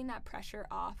taking that pressure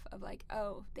off of, like,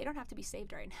 oh, they don't have to be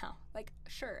saved right now. Like,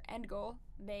 sure, end goal,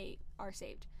 they are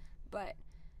saved, but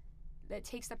that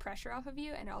takes the pressure off of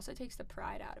you, and it also takes the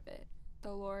pride out of it.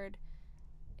 The Lord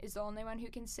is the only one who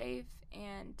can save,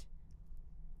 and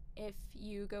if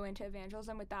you go into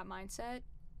evangelism with that mindset,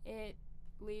 it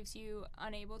leaves you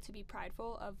unable to be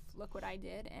prideful of, look what I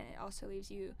did, and it also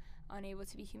leaves you unable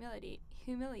to be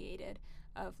humiliated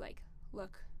of, like,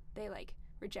 look, they, like,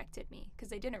 rejected me, because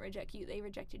they didn't reject you, they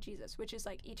rejected Jesus, which is,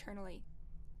 like, eternally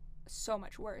so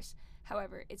much worse.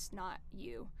 However, it's not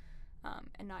you,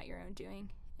 and not your own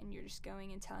doing, and you're just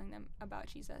going and telling them about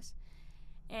Jesus.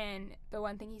 And the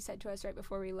one thing he said to us right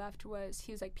before we left was,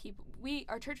 he was like,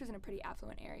 our church was in a pretty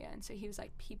affluent area, and so he was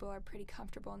like, people are pretty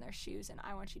comfortable in their shoes, and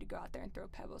I want you to go out there and throw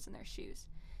pebbles in their shoes.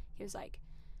 He was like,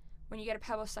 when you get a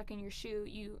pebble stuck in your shoe,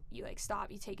 you like,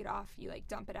 stop, you take it off, you, like,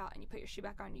 dump it out, and you put your shoe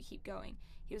back on, and you keep going.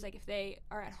 He was like, if they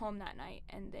are at home that night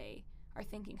and they are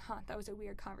thinking, that was a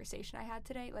weird conversation I had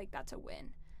today, like, that's a win.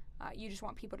 You just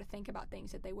want people to think about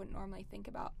things that they wouldn't normally think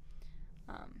about.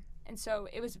 And so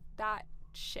it was, that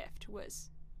shift was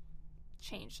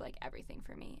changed, like, everything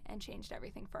for me, and changed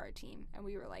everything for our team, and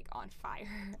we were, like, on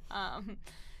fire.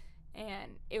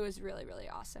 And it was really, really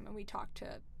awesome. And we talked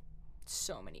to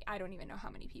so many, I don't even know how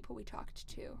many people we talked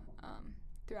to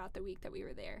throughout the week that we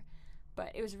were there.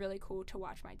 But it was really cool to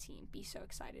watch my team be so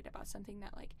excited about something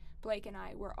that, like, Blake and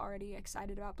I were already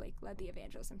excited about. Blake led the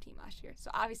evangelism team last year,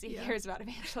 so obviously he cares about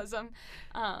evangelism.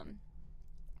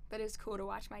 But it was cool to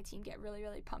watch my team get really,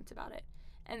 really pumped about it.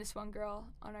 And this one girl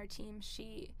on our team,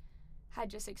 she had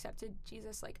just accepted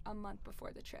Jesus, like, a month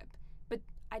before the trip. But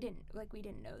we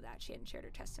didn't know that. She hadn't shared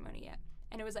her testimony yet.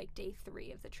 And it was, like, day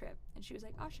 3 of the trip. And she was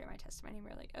like, I'll share my testimony. And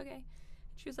we were like, okay.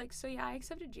 She was like, so yeah, I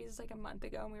accepted Jesus, like, a month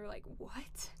ago. And we were like,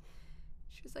 what?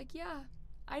 She was like, yeah,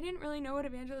 I didn't really know what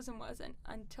evangelism was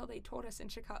until they told us in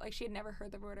Chicago. Like, she had never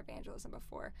heard the word evangelism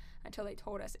before until they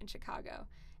told us in Chicago.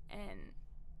 And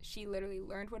she literally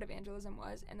learned what evangelism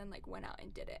was and then, like, went out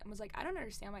and did it and was like, I don't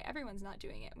understand why everyone's not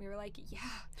doing it. And we were like, yeah,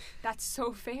 that's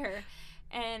so fair.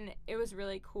 And it was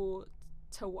really cool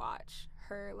to watch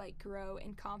her, like, grow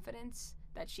in confidence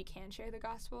that she can share the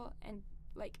gospel. And,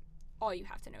 like, all you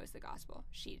have to know is the gospel.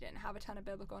 She didn't have a ton of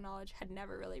biblical knowledge, had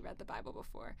never really read the Bible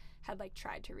before, had, like,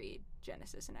 tried to read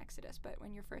Genesis and Exodus. But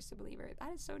when you're first a believer,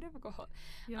 that is so difficult.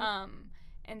 Yeah.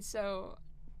 And so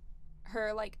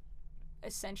her, like,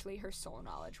 essentially her soul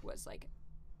knowledge was, like,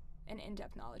 an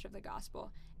in-depth knowledge of the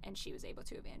gospel, and she was able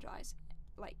to evangelize,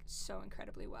 like, so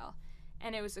incredibly well.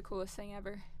 And it was the coolest thing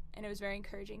ever. And it was very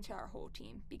encouraging to our whole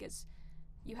team, because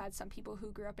you had some people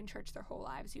who grew up in church their whole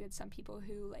lives. You had some people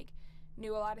who, like,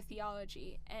 knew a lot of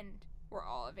theology, and we're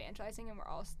all evangelizing, and we're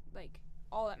all, like,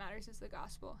 all that matters is the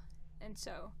gospel. And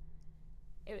so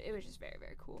it was just very,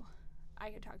 very cool. I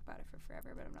could talk about it for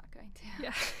forever, but I'm not going to.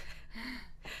 Yeah.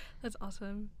 That's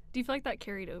awesome. Do you feel like that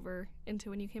carried over into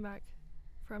when you came back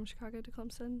from Chicago to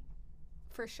Clemson?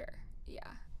 For sure,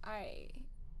 yeah. I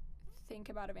think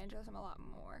about evangelism a lot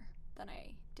more than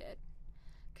I did,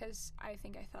 because I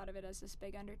think I thought of it as this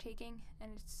big undertaking,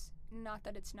 and it's not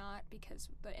that it's not, because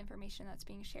the information that's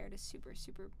being shared is super,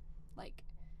 super, like,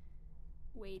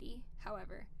 weighty.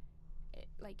 However, it,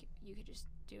 like, you could just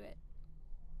do it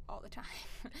all the time.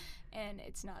 And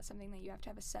it's not something that you have to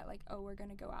have a set, like, oh, we're going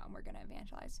to go out and we're going to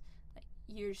evangelize. Like,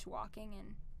 you're just walking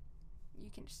and you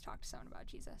can just talk to someone about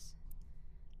Jesus.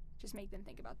 Just make them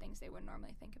think about things they wouldn't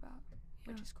normally think about,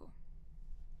 which is cool.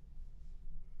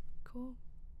 Cool.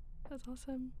 That's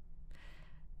awesome.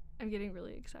 I'm getting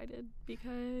really excited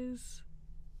because,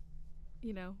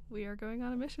 you know, we are going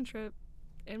on a mission trip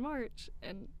in March,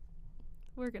 and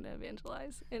we're going to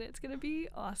evangelize, and it's going to be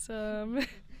awesome.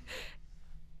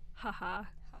 Haha.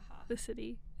 The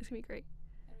city is going to be great.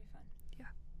 That'll be fun.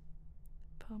 Yeah.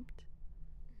 Pumped.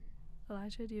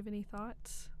 Elijah, do you have any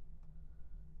thoughts?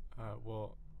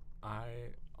 Well,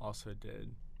 I also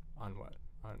did on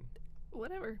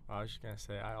Whatever. I was just going to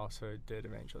say I also did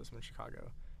evangelism in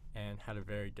Chicago and had a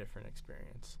very different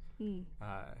experience. It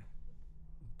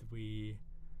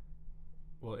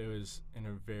was in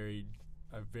a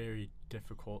very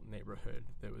difficult neighborhood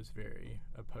that was very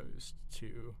opposed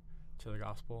to the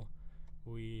gospel.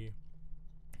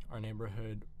 Our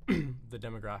neighborhood, the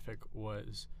demographic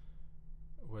was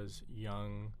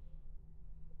young,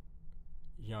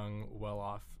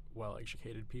 well-off,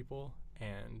 well-educated people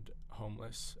and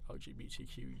homeless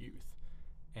LGBTQ youth.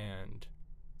 And,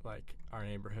 like, our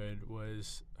neighborhood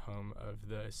was home of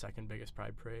the second biggest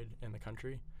pride parade in the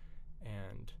country,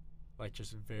 and, like,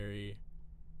 just very,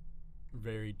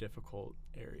 very difficult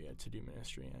area to do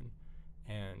ministry in.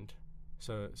 And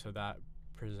so that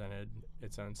presented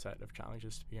its own set of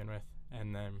challenges to begin with.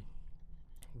 And then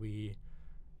we,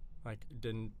 like,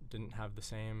 didn't have the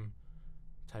same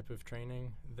type of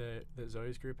training that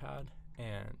Zoe's group had,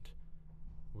 and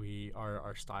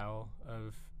our style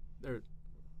of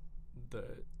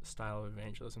the style of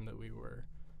evangelism that we were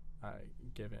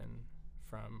given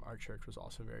from our church was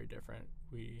also very different.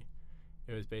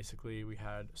 It was basically, we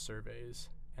had surveys,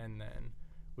 and then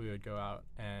we would go out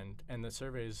and the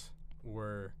surveys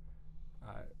were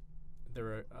there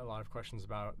were a lot of questions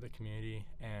about the community,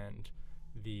 and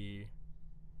the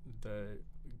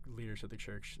leaders of the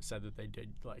church said that they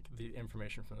did, like, the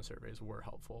information from the surveys were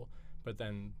helpful, but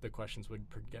then the questions would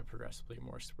get progressively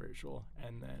more spiritual,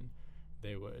 and then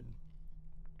they would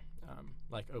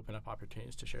like, open up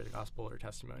opportunities to share the gospel or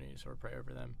testimonies or pray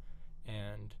over them.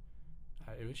 And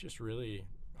it was just really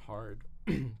hard.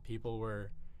 People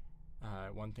were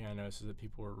one thing I noticed is that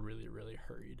people were really, really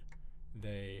hurried.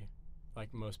 They,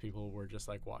 like, most people were just,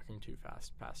 like, walking too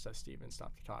fast past us to even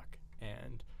stop to talk,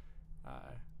 and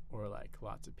or, like,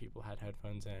 lots of people had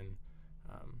headphones in.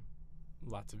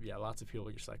 Lots of people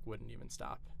just, like, wouldn't even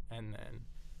stop, and then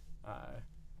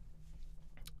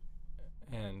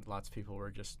and lots of people were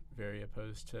just very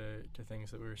opposed to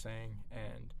things that we were saying,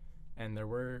 and there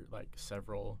were, like,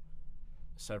 several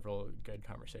good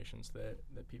conversations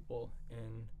that people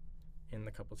in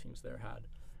the couple teams there had,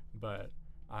 but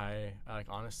I like,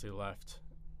 honestly left,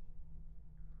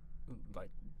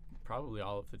 like, probably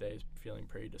all of the days feeling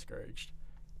pretty discouraged.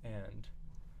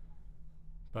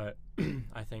 But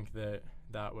I think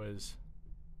that was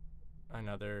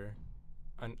another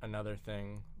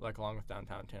thing, like, along with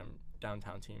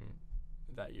downtown team,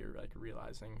 that you're, like,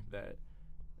 realizing that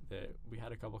we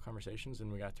had a couple conversations,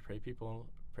 and we got to pray for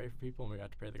people, and we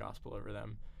got to pray the gospel over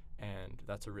them, and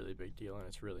that's a really big deal, and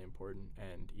it's really important.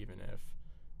 And even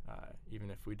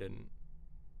if we didn't,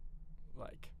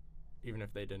 like, even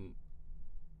if they didn't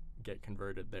get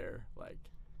converted there,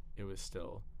 like, it was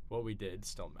still, what we did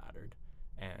still mattered.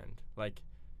 And, like,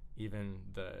 even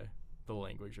the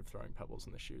language of throwing pebbles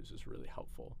in the shoes was really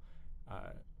helpful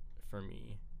for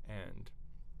me, and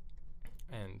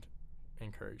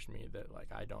encouraged me that, like,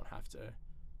 I don't have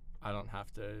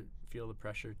to feel the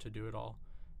pressure to do it all,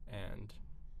 and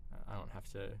I don't have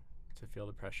to feel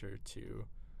the pressure to,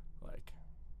 like,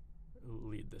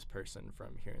 lead this person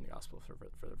from hearing the gospel for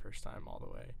the first time all the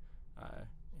way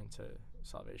into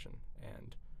salvation.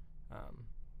 And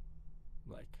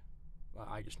like,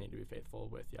 I just need to be faithful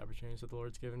with the opportunities that the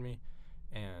Lord's given me,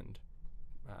 and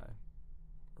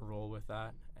roll with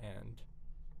that, and,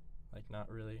 like, not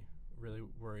really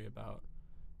worry about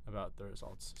the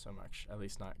results so much, at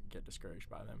least not get discouraged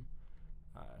by them.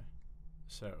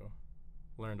 So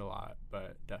learned a lot,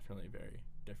 but definitely very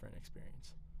different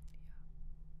experience.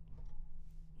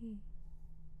 Yeah.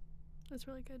 That's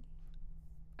really good.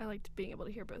 I liked being able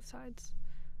to hear both sides.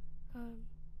 Yeah.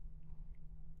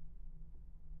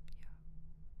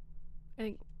 I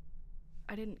think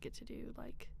I didn't get to do,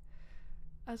 like,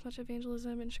 as much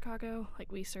evangelism in Chicago.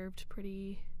 Like, we served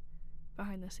pretty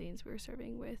behind the scenes. We were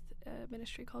serving with a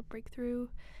ministry called Breakthrough,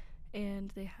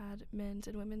 and they had men's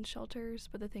and women's shelters,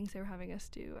 but the things they were having us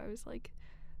do, I was like,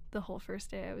 the whole first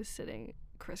day I was sitting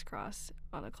crisscross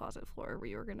on a closet floor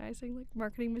reorganizing, like,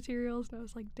 marketing materials, and I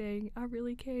was like, dang, I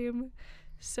really came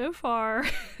so far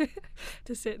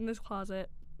to sit in this closet.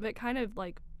 But kind of,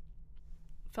 like,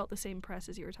 felt the same press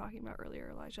as you were talking about earlier,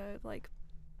 Elijah. Like,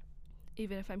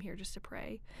 even if I'm here just to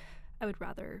pray, I would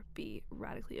rather be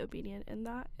radically obedient in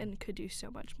that, and could do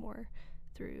so much more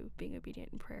through being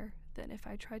obedient in prayer than if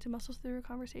I tried to muscle through a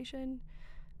conversation.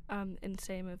 And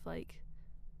same of, like,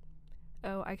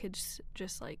 oh, I could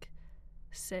just like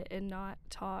sit and not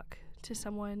talk to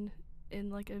someone in,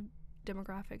 like, a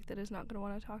demographic that is not going to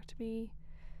want to talk to me,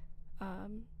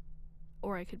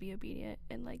 or I could be obedient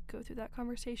and, like, go through that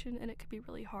conversation, and it could be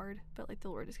really hard, but, like, the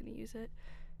Lord is going to use it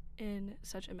in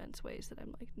such immense ways that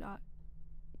I'm, like, not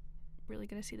really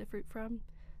going to see the fruit from,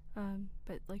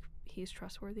 but, like, he's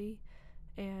trustworthy,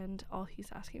 and all he's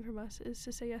asking from us is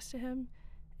to say yes to him,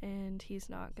 and he's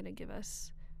not going to give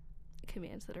us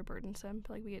commands that are burdensome,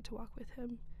 but, like, we get to walk with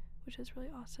him, which is really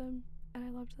awesome. And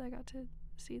I loved that I got to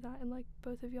see that in, like,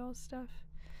 both of y'all's stuff.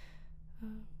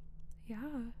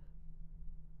 Yeah.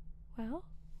 Well,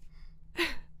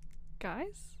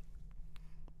 guys,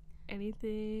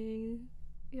 anything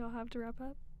y'all have to wrap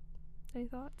up? Any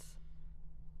thoughts?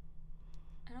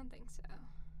 I don't think so.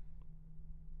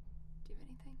 Do you have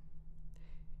anything?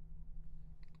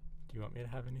 Do you want me to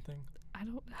have anything? I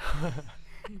don't know.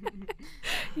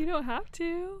 You don't have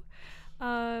to.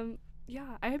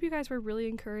 Yeah, I hope you guys were really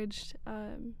encouraged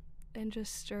and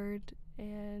just stirred,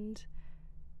 and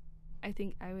I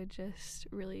think I would just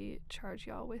really charge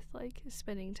y'all with, like,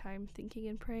 spending time thinking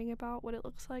and praying about what it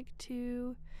looks like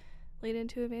to lead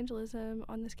into evangelism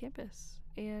on this campus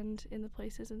and in the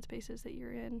places and spaces that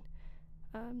you're in.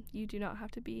 You do not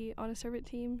have to be on a servant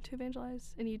team to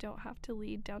evangelize, and you don't have to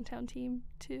lead downtown team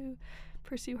to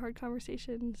pursue hard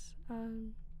conversations.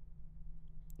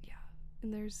 Yeah,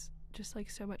 and there's just, like,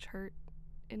 so much hurt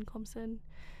in Clemson,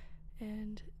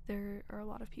 and there are a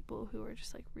lot of people who are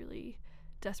just, like, really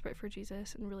desperate for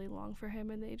Jesus and really long for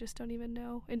him, and they just don't even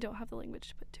know and don't have the language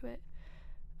to put to it.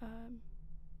 And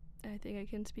I think I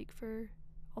can speak for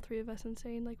all three of us in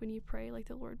saying, like, when you pray, like,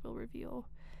 the Lord will reveal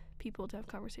people to have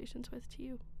conversations with to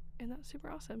you, and that's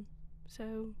super awesome.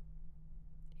 So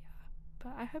yeah,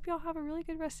 but I hope y'all have a really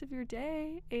good rest of your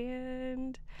day,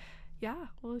 and yeah,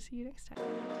 we'll see you next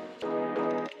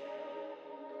time.